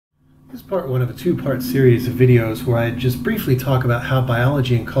This is part one of a two-part series of videos where I just briefly talk about how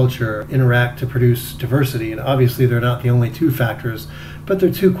biology and culture interact to produce diversity. And obviously they're not the only two factors, but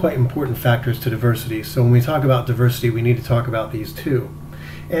they're two quite important factors to diversity. So when we talk about diversity, we need to talk about these two.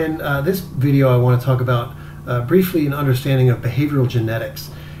 And this video I want to talk about briefly an understanding of behavioral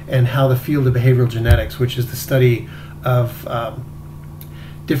genetics and how the field of behavioral genetics, which is the study of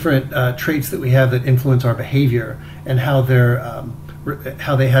different traits that we have that influence our behavior and how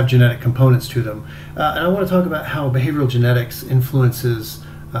they have genetic components to them. And I want to talk about how behavioral genetics influences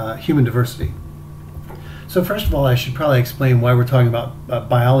human diversity. So first of all, I should probably explain why we're talking about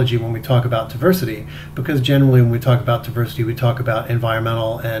biology when we talk about diversity, because generally when we talk about diversity, we talk about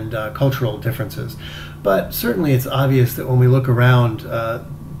environmental and cultural differences. But certainly it's obvious that when we look around,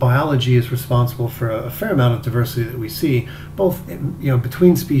 biology is responsible for a fair amount of diversity that we see, both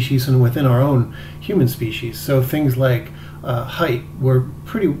between species and within our own human species. So things like height, we're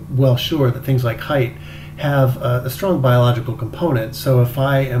pretty well sure that things like height have a strong biological component. So if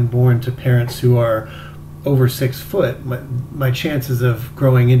I am born to parents who are over 6 foot, my chances of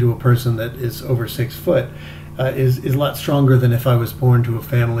growing into a person that is over 6 foot is a lot stronger than if I was born to a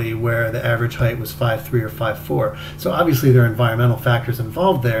family where the average height was 5'3" or 5'4". So obviously there are environmental factors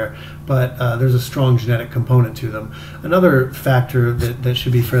involved there, but there's a strong genetic component to them. Another factor that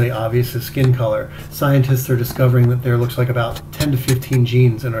should be fairly obvious is skin color. Scientists are discovering that there looks like about 10 to 15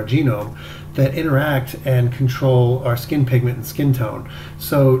 genes in our genome that interact and control our skin pigment and skin tone.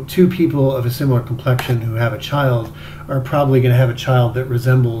 So two people of a similar complexion who have a child are probably going to have a child that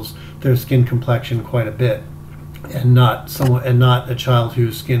resembles their skin complexion quite a bit, and not a child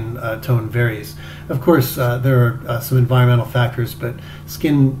whose skin tone varies. Of course, there are some environmental factors, but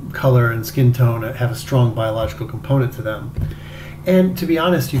skin color and skin tone have a strong biological component to them. And to be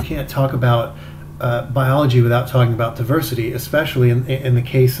honest, you can't talk about biology without talking about diversity, especially in the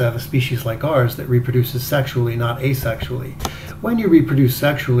case of a species like ours that reproduces sexually, not asexually. When you reproduce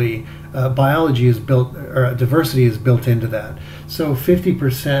sexually, biology is built, or diversity is built into that. So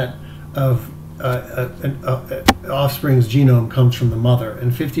 50% of offspring's genome comes from the mother,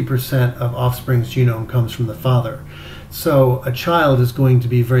 and 50% of offspring's genome comes from the father. So a child is going to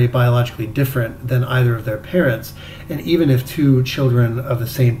be very biologically different than either of their parents, and even if two children of the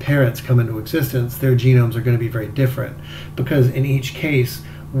same parents come into existence, their genomes are going to be very different, because in each case,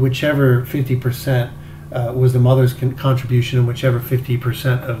 whichever 50% was the mother's contribution and whichever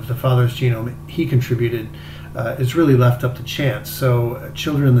 50% of the father's genome he contributed is really left up to chance. So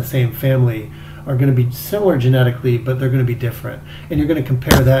children in the same family are going to be similar genetically, but they're going to be different. And you're going to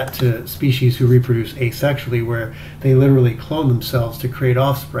compare that to species who reproduce asexually, where they literally clone themselves to create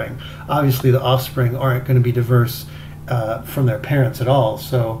offspring. Obviously, the offspring aren't going to be diverse from their parents at all,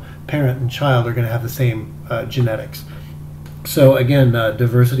 so parent and child are going to have the same genetics. So again,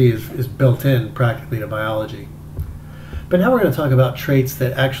 diversity is built in practically to biology. But now we're going to talk about traits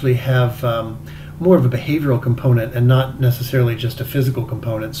that actually have more of a behavioral component and not necessarily just a physical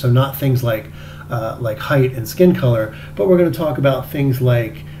component. So not things like height and skin color, but we're going to talk about things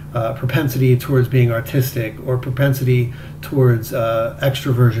like propensity towards being artistic or propensity towards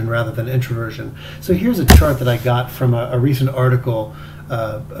extroversion rather than introversion. So here's a chart that I got from a recent article,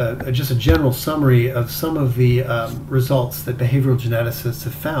 just a general summary of some of the results that behavioral geneticists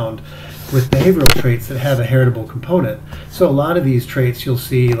have found with behavioral traits that have a heritable component. So a lot of these traits you'll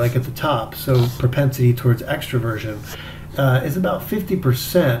see like at the top, so propensity towards extroversion, is about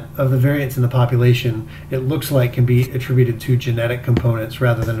 50% of the variance in the population, it looks like, can be attributed to genetic components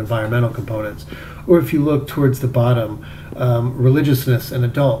rather than environmental components. Or if you look towards the bottom, religiousness in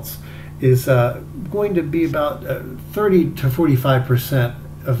adults is going to be about 30 to 45%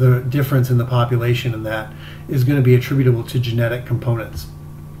 of the difference in the population, and that is going to be attributable to genetic components.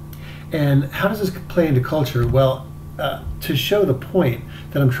 And how does this play into culture? Well, to show the point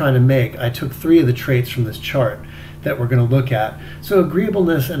that I'm trying to make, I took 3 of the traits from this chart that we're going to look at. So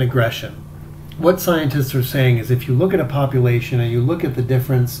agreeableness and aggression. What scientists are saying is if you look at a population and you look at the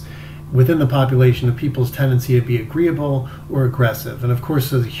difference within the population of people's tendency to be agreeable or aggressive, and of course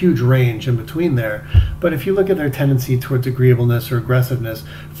there's a huge range in between there, but if you look at their tendency towards agreeableness or aggressiveness,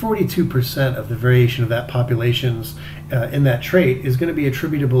 42% of the variation of that population's in that trait is going to be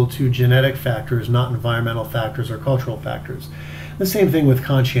attributable to genetic factors, not environmental factors or cultural factors. The same thing with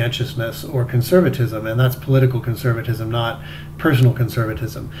conscientiousness or conservatism, and that's political conservatism, not personal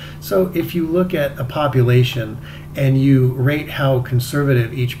conservatism. So if you look at a population and you rate how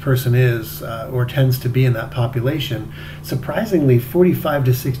conservative each person is or tends to be in that population, surprisingly 45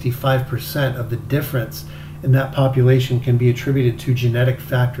 to 65% of the difference in that population can be attributed to genetic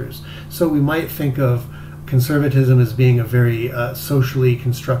factors. So we might think of conservatism as being a very socially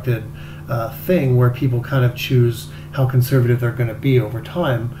constructed thing where people kind of choose how conservative they're going to be over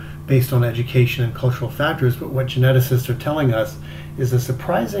time based on education and cultural factors. But what geneticists are telling us is a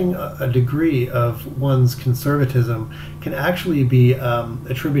surprising degree of one's conservatism can actually be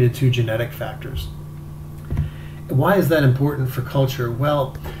attributed to genetic factors. Why is that important for culture?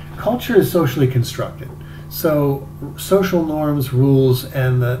 Well, culture is socially constructed. So social norms, rules,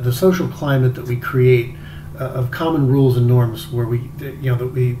 and the social climate that we create of common rules and norms where we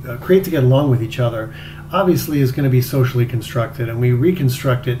create to get along with each other obviously is going to be socially constructed, and we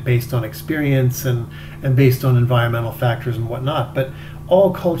reconstruct it based on experience and based on environmental factors and whatnot. But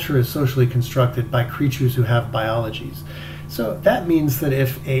all culture is socially constructed by creatures who have biologies. So that means that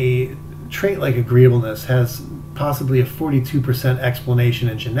if a trait like agreeableness has possibly a 42% explanation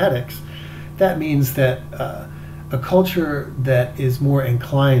in genetics, that means that a culture that is more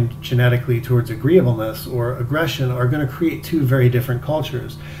inclined genetically towards agreeableness or aggression are going to create two very different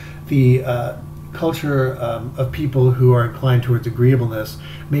cultures. The culture of people who are inclined towards agreeableness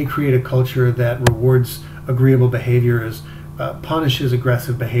may create a culture that rewards agreeable behaviors, punishes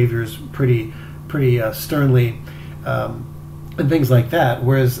aggressive behaviors pretty sternly, and things like that,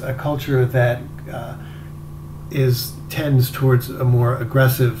 whereas a culture that tends towards a more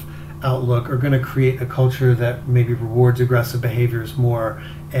aggressive outlook are going to create a culture that maybe rewards aggressive behaviors more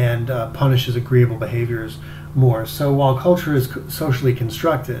and punishes agreeable behaviors more. So while culture is socially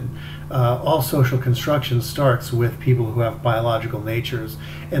constructed, all social construction starts with people who have biological natures,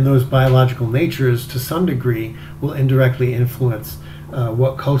 and those biological natures to some degree will indirectly influence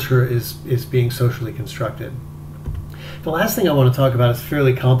what culture is being socially constructed. The last thing I want to talk about is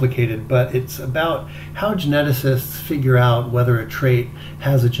fairly complicated, but it's about how geneticists figure out whether a trait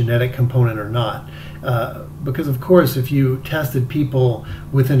has a genetic component or not. Because of course, if you tested people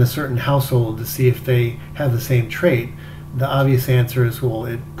within a certain household to see if they have the same trait, the obvious answer is, well,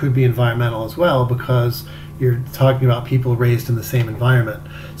 it could be environmental as well, because you're talking about people raised in the same environment.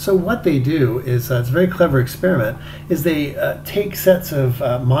 So what they do is, it's a very clever experiment, is they take sets of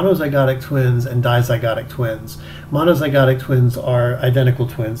monozygotic twins and dizygotic twins. Monozygotic twins are identical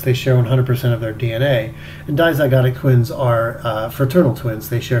twins. They share 100% of their DNA. And dizygotic twins are fraternal twins.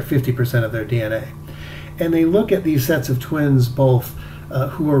 They share 50% of their DNA. And they look at these sets of twins, both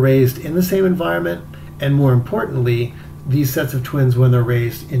who were raised in the same environment, and more importantly, these sets of twins when they're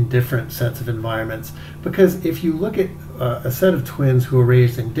raised in different sets of environments. Because if you look at a set of twins who are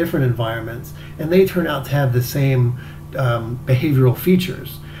raised in different environments and they turn out to have the same behavioral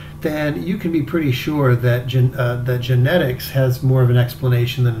features, then you can be pretty sure that that genetics has more of an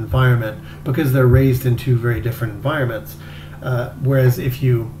explanation than environment, because they're raised in two very different environments. Whereas if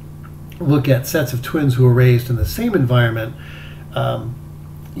you look at sets of twins who are raised in the same environment,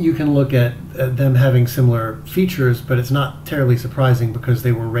 you can look at them having similar features, but it's not terribly surprising because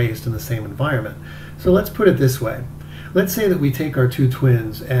they were raised in the same environment. So let's put it this way. Let's say that we take our two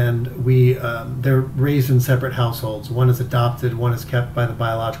twins and they're raised in separate households. One is adopted, one is kept by the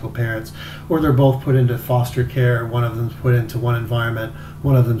biological parents, or they're both put into foster care. One of them's put into one environment,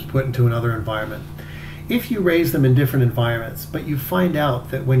 one of them's put into another environment. If you raise them in different environments, but you find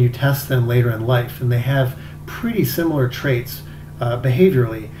out that when you test them later in life and they have pretty similar traits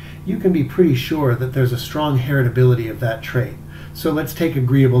behaviorally, you can be pretty sure that there's a strong heritability of that trait. So let's take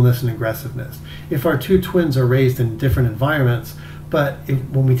agreeableness and aggressiveness. If our two twins are raised in different environments, but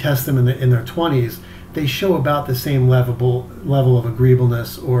when we test them in their 20s, they show about the same level of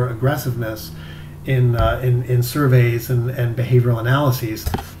agreeableness or aggressiveness in surveys and behavioral analyses,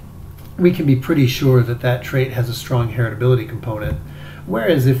 we can be pretty sure that that trait has a strong heritability component.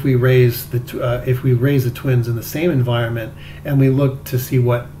 Whereas if we raise the twins in the same environment and we look to see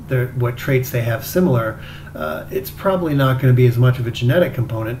what traits they have similar, it's probably not going to be as much of a genetic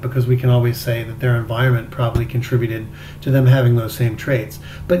component, because we can always say that their environment probably contributed to them having those same traits.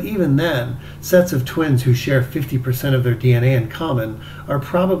 But even then, sets of twins who share 50% of their DNA in common are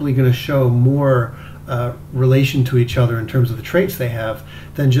probably going to show more relation to each other in terms of the traits they have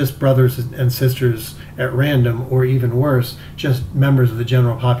than just brothers and sisters at random, or even worse, just members of the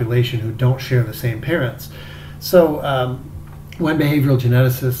general population who don't share the same parents. So when behavioral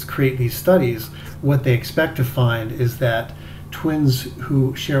geneticists create these studies, what they expect to find is that twins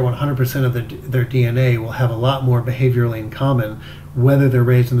who share 100% of their DNA will have a lot more behaviorally in common, whether they're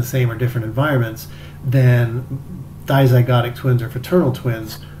raised in the same or different environments, than dizygotic twins or fraternal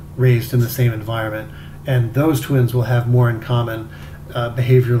twins raised in the same environment. And those twins will have more in common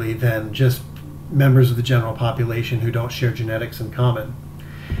behaviorally than just members of the general population who don't share genetics in common.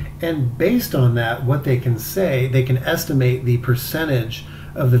 And based on that, what they can say, they can estimate the percentage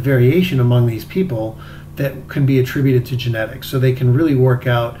of the variation among these people that can be attributed to genetics. So they can really work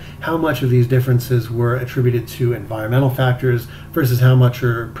out how much of these differences were attributed to environmental factors versus how much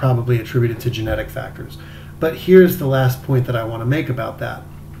are probably attributed to genetic factors. But here's the last point that I want to make about that.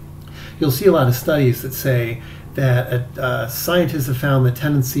 You'll see a lot of studies that say that scientists have found the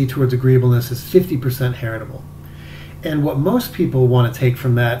tendency towards agreeableness is 50% heritable. And what most people want to take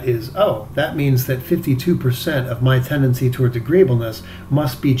from that is, oh, that means that 52% of my tendency towards agreeableness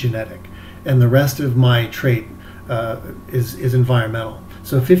must be genetic, and the rest of my trait is environmental.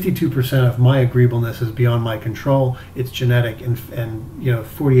 So 52% of my agreeableness is beyond my control, it's genetic, and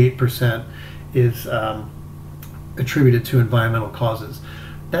 48% is attributed to environmental causes.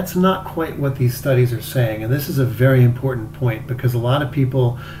 That's not quite what these studies are saying, and this is a very important point, because a lot of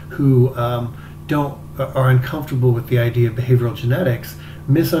people who are uncomfortable with the idea of behavioral genetics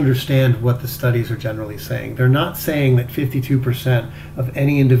misunderstand what the studies are generally saying. They're not saying that 52% of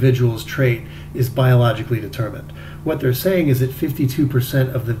any individual's trait is biologically determined. What they're saying is that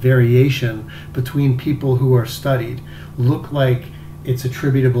 52% of the variation between people who are studied look like it's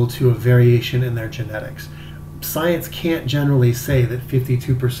attributable to a variation in their genetics. Science can't generally say that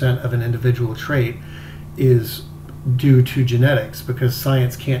 52% of an individual trait is due to genetics, because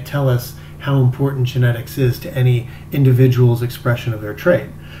science can't tell us how important genetics is to any individual's expression of their trait.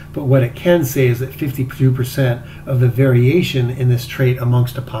 But what it can say is that 52% of the variation in this trait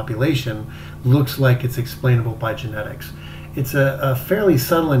amongst a population looks like it's explainable by genetics. It's a fairly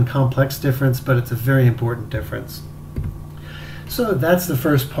subtle and complex difference, but it's a very important difference. So that's the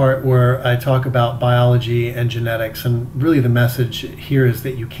first part where I talk about biology and genetics, and really the message here is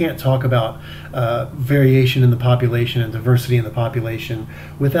that you can't talk about variation in the population and diversity in the population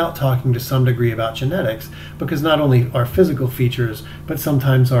without talking to some degree about genetics, because not only our physical features, but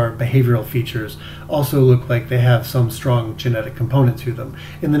sometimes our behavioral features also look like they have some strong genetic component to them.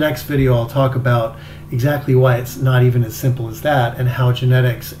 In the next video, I'll talk about exactly why it's not even as simple as that, and how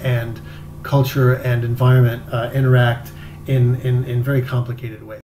genetics and culture and environment interact in very complicated ways.